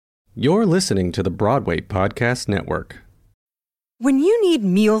You're listening to the Broadway Podcast Network. When you need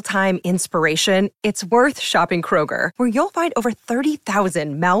mealtime inspiration, it's worth shopping Kroger, where you'll find over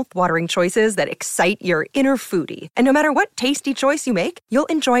 30,000 mouth-watering choices that excite your inner foodie. And no matter what tasty choice you make, you'll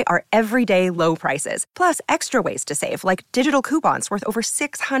enjoy our everyday low prices, plus extra ways to save, like digital coupons worth over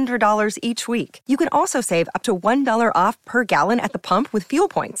 $600 each week. You can also save up to $1 off per gallon at the pump with fuel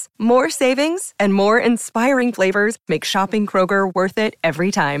points. More savings and more inspiring flavors make shopping Kroger worth it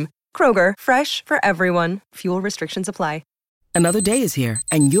every time. Kroger, fresh for everyone. Fuel restrictions apply. Another day is here,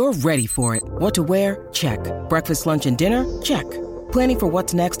 and you're ready for it. What to wear? Check. Breakfast, lunch, and dinner? Check. Planning for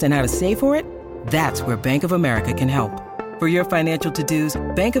what's next and how to save for it? That's where Bank of America can help. For your financial to-dos,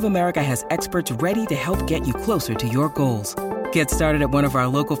 Bank of America has experts ready to help get you closer to your goals. Get started at one of our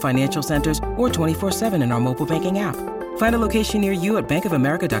local financial centers or 24/7 in our mobile banking app. Find a location near you at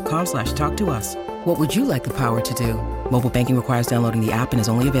bankofamerica.com/talktous. What would you like the power to do? Mobile banking requires downloading the app and is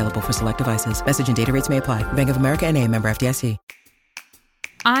only available for select devices. Message and data rates may apply. Bank of America N.A., member FDIC.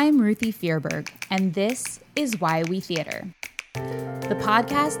 I'm Ruthie Fierberg, and this is Why We Theater, the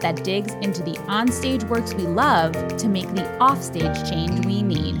podcast that digs into the onstage works we love to make the offstage change we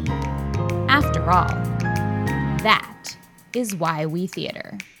need. After all, that is why we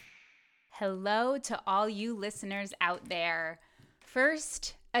theater. Hello to all you listeners out there.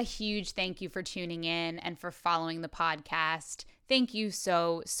 First, a huge thank you for tuning in and for following the podcast. Thank you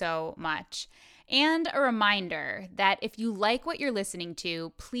so, so much. And a reminder that if you like what you're listening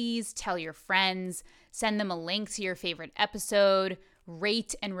to, please tell your friends, send them a link to your favorite episode,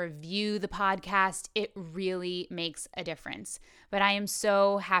 rate and review the podcast. It really makes a difference. But I am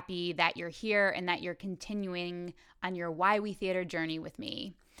so happy that you're here and that you're continuing on your Why We Theater journey with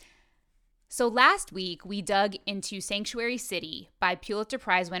me. So last week, we dug into Sanctuary City by Pulitzer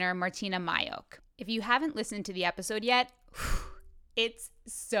Prize winner Martyna Majok. If you haven't listened to the episode yet, it's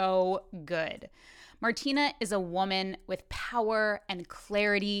so good. Martyna is a woman with power and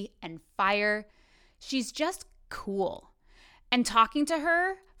clarity and fire. She's just cool. And talking to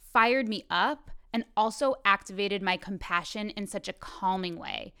her fired me up and also activated my compassion in such a calming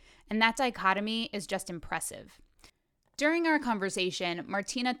way. And that dichotomy is just impressive. During our conversation,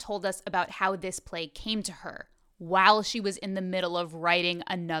 Martyna told us about how this play came to her while she was in the middle of writing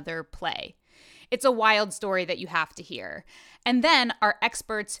another play. It's a wild story that you have to hear. And then our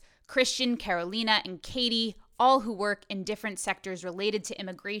experts, Christian, Carolina, and Katie, all who work in different sectors related to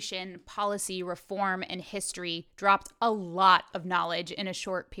immigration, policy, reform, and history, dropped a lot of knowledge in a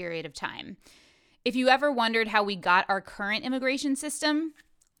short period of time. If you ever wondered how we got our current immigration system,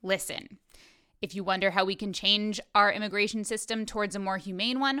 listen. If you wonder how we can change our immigration system towards a more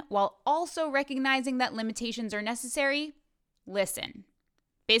humane one while also recognizing that limitations are necessary, listen.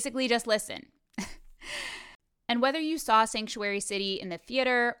 Basically, just listen. And whether you saw Sanctuary City in the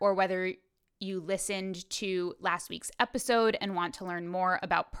theater or whether you listened to last week's episode and want to learn more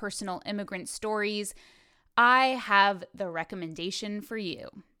about personal immigrant stories, I have the recommendation for you.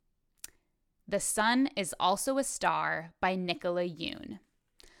 The Sun is Also a Star by Nicola Yoon.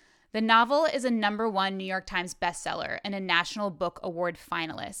 The novel is a #1 New York Times bestseller and a National Book Award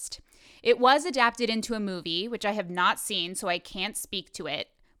finalist. It was adapted into a movie, which I have not seen, so I can't speak to it,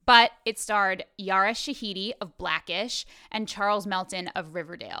 but it starred Yara Shahidi of Blackish and Charles Melton of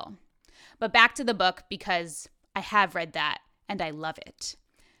Riverdale. But back to the book, because I have read that and I love it.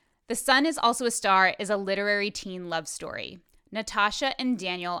 The Sun is Also a Star is a literary teen love story. Natasha and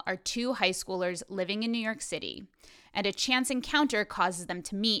Daniel are two high schoolers living in New York City, and a chance encounter causes them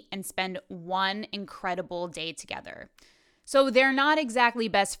to meet and spend one incredible day together. So they're not exactly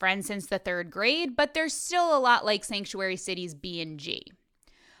best friends since the 3rd grade, but they're still a lot like Sanctuary City's B and G.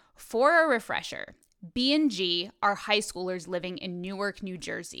 For a refresher, B and G are high schoolers living in Newark, New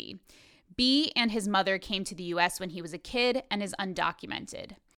Jersey. B and his mother came to the U.S. when he was a kid and is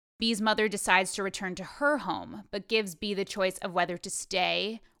undocumented. B's mother decides to return to her home, but gives B the choice of whether to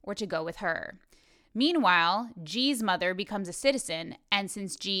stay or to go with her. Meanwhile, G's mother becomes a citizen, and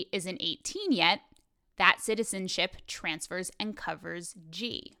since G isn't 18 yet, that citizenship transfers and covers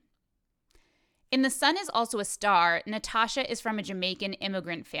G. In The Sun is Also a Star, Natasha is from a Jamaican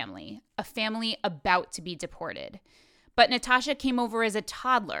immigrant family, a family about to be deported. But Natasha came over as a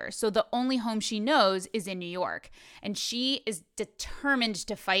toddler, so the only home she knows is in New York, and she is determined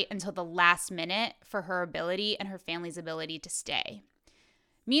to fight until the last minute for her ability and her family's ability to stay.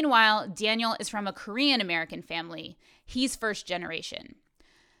 Meanwhile, Daniel is from a Korean American family. He's first generation.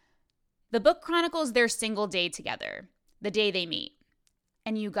 The book chronicles their single day together, the day they meet.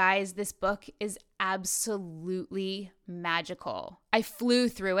 And you guys, this book is absolutely magical. I flew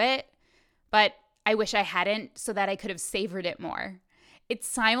through it, but I wish I hadn't so that I could have savored it more. It's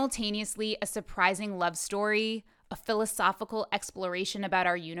simultaneously a surprising love story, a philosophical exploration about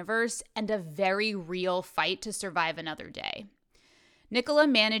our universe, and a very real fight to survive another day. Nicola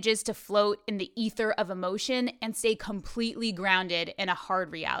manages to float in the ether of emotion and stay completely grounded in a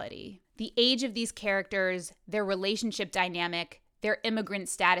hard reality. The age of these characters, their relationship dynamic, their immigrant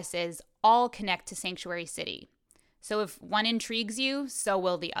statuses all connect to Sanctuary City. So if one intrigues you, so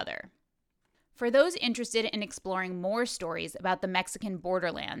will the other. For those interested in exploring more stories about the Mexican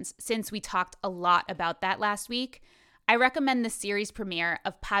borderlands, since we talked a lot about that last week, I recommend the series premiere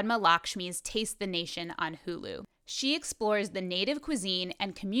of Padma Lakshmi's Taste the Nation on Hulu. She explores the native cuisine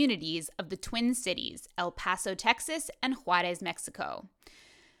and communities of the Twin Cities, El Paso, Texas, and Juarez, Mexico.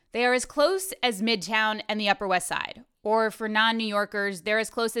 They are as close as Midtown and the Upper West Side, or for non-New Yorkers, they're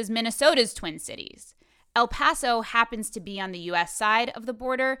as close as Minnesota's Twin Cities. El Paso happens to be on the U.S. side of the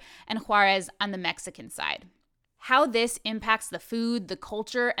border and Juarez on the Mexican side. How this impacts the food, the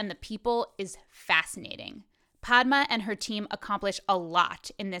culture, and the people is fascinating. Padma and her team accomplish a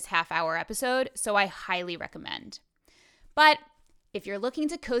lot in this half-hour episode, so I highly recommend. But if you're looking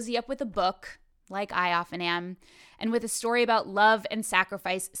to cozy up with a book, like I often am, and with a story about love and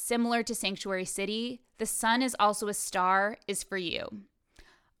sacrifice similar to Sanctuary City, The Sun is Also a Star is for you.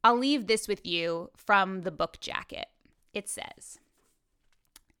 I'll leave this with you from the book jacket. It says,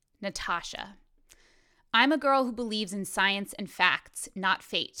 Natasha, I'm a girl who believes in science and facts, not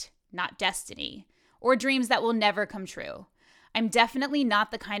fate, not destiny, or dreams that will never come true. I'm definitely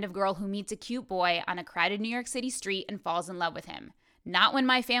not the kind of girl who meets a cute boy on a crowded New York City street and falls in love with him. Not when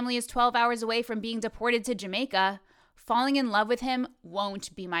my family is 12 hours away from being deported to Jamaica. Falling in love with him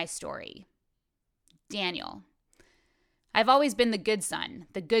won't be my story. Daniel, I've always been the good son,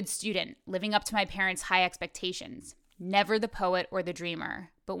 the good student, living up to my parents' high expectations. Never the poet or the dreamer.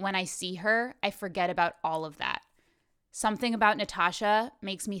 But when I see her, I forget about all of that. Something about Natasha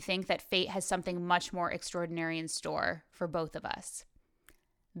makes me think that fate has something much more extraordinary in store for both of us.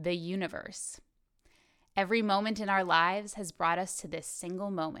 The universe. Every moment in our lives has brought us to this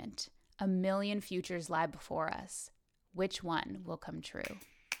single moment. A million futures lie before us. Which one will come true?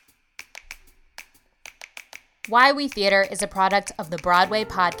 Why We Theater is a product of the Broadway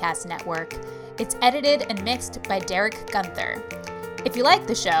Podcast Network. It's edited and mixed by Derek Gunther. If you like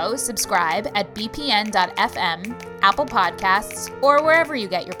the show, subscribe at bpn.fm, Apple Podcasts, or wherever you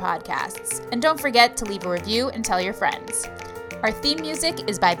get your podcasts. And don't forget to leave a review and tell your friends. Our theme music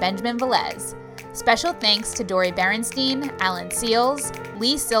is by Benjamin Velez. Special thanks to Dori Berenstein, Alan Seals,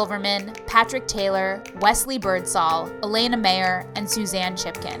 Lee Silverman, Patrick Taylor, Wesley Birdsall, Elena Mayer, and Suzanne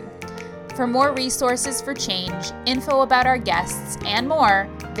Chipkin. For more resources for change, info about our guests, and more,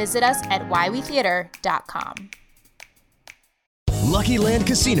 visit us at whywetheater.com. Lucky Land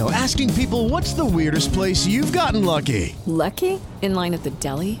Casino, asking people, what's the weirdest place you've gotten lucky? Lucky? In line at the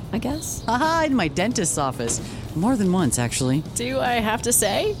deli, I guess? Aha, in my dentist's office. More than once, actually. Do I have to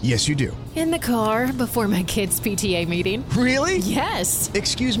say? Yes, you do. In the car before my kids' PTA meeting. Really? Yes.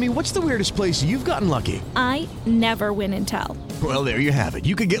 Excuse me, what's the weirdest place you've gotten lucky? I never win and tell. Well, there you have it.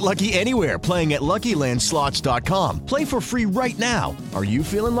 You can get lucky anywhere, playing at LuckyLandSlots.com. Play for free right now. Are you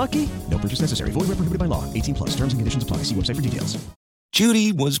feeling lucky? No purchase necessary. Void where prohibited by law. 18+. Terms and conditions apply. See website for details.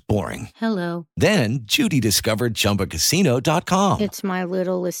 Judy was boring. Hello. Then Judy discovered ChumbaCasino.com. It's my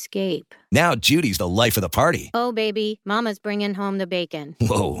little escape. Now Judy's the life of the party. Oh, baby, mama's bringing home the bacon.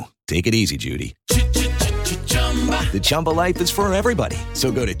 Whoa, take it easy, Judy. The Chumba life is for everybody. So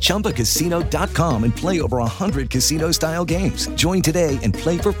go to ChumbaCasino.com and play over 100 casino-style games. Join today and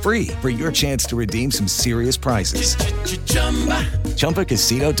play for free for your chance to redeem some serious prizes.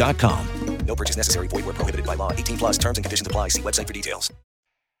 ChumbaCasino.com. No purchase necessary. Void where prohibited by law. 18+. Terms and conditions apply. See website for details.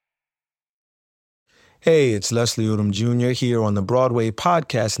 Hey, it's Leslie Odom Jr. here on the Broadway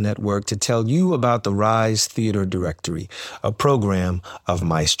Podcast Network to tell you about the Rise Theater Directory, a program of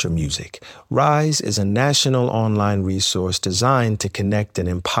Maestro Music. Rise is a national online resource designed to connect and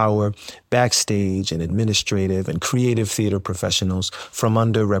empower backstage and administrative and creative theater professionals from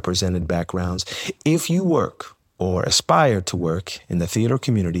underrepresented backgrounds. If you work or aspire to work in the theater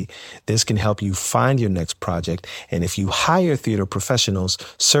community, this can help you find your next project. And if you hire theater professionals,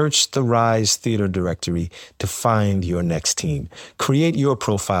 search the Rise Theater Directory to find your next team. Create your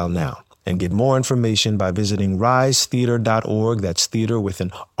profile now and get more information by visiting risetheater.org. That's theater with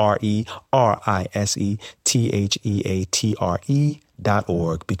an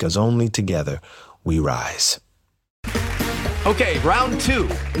RERISETHEATRE.org, because only together we rise. Okay, round two.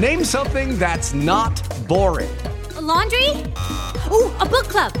 Name something that's not boring. A laundry? Ooh, a book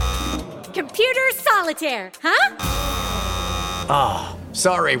club. Computer solitaire, huh? Ah,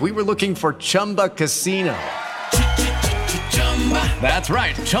 sorry, we were looking for Chumba Casino. That's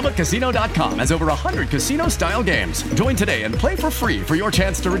right. ChumbaCasino.com has over 100 casino-style games. Join today and play for free for your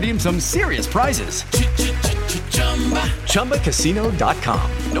chance to redeem some serious prizes.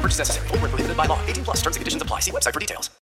 ChumbaCasino.com. No purchase necessary. Void where prohibited by law. 18+ terms and conditions apply. See website for details.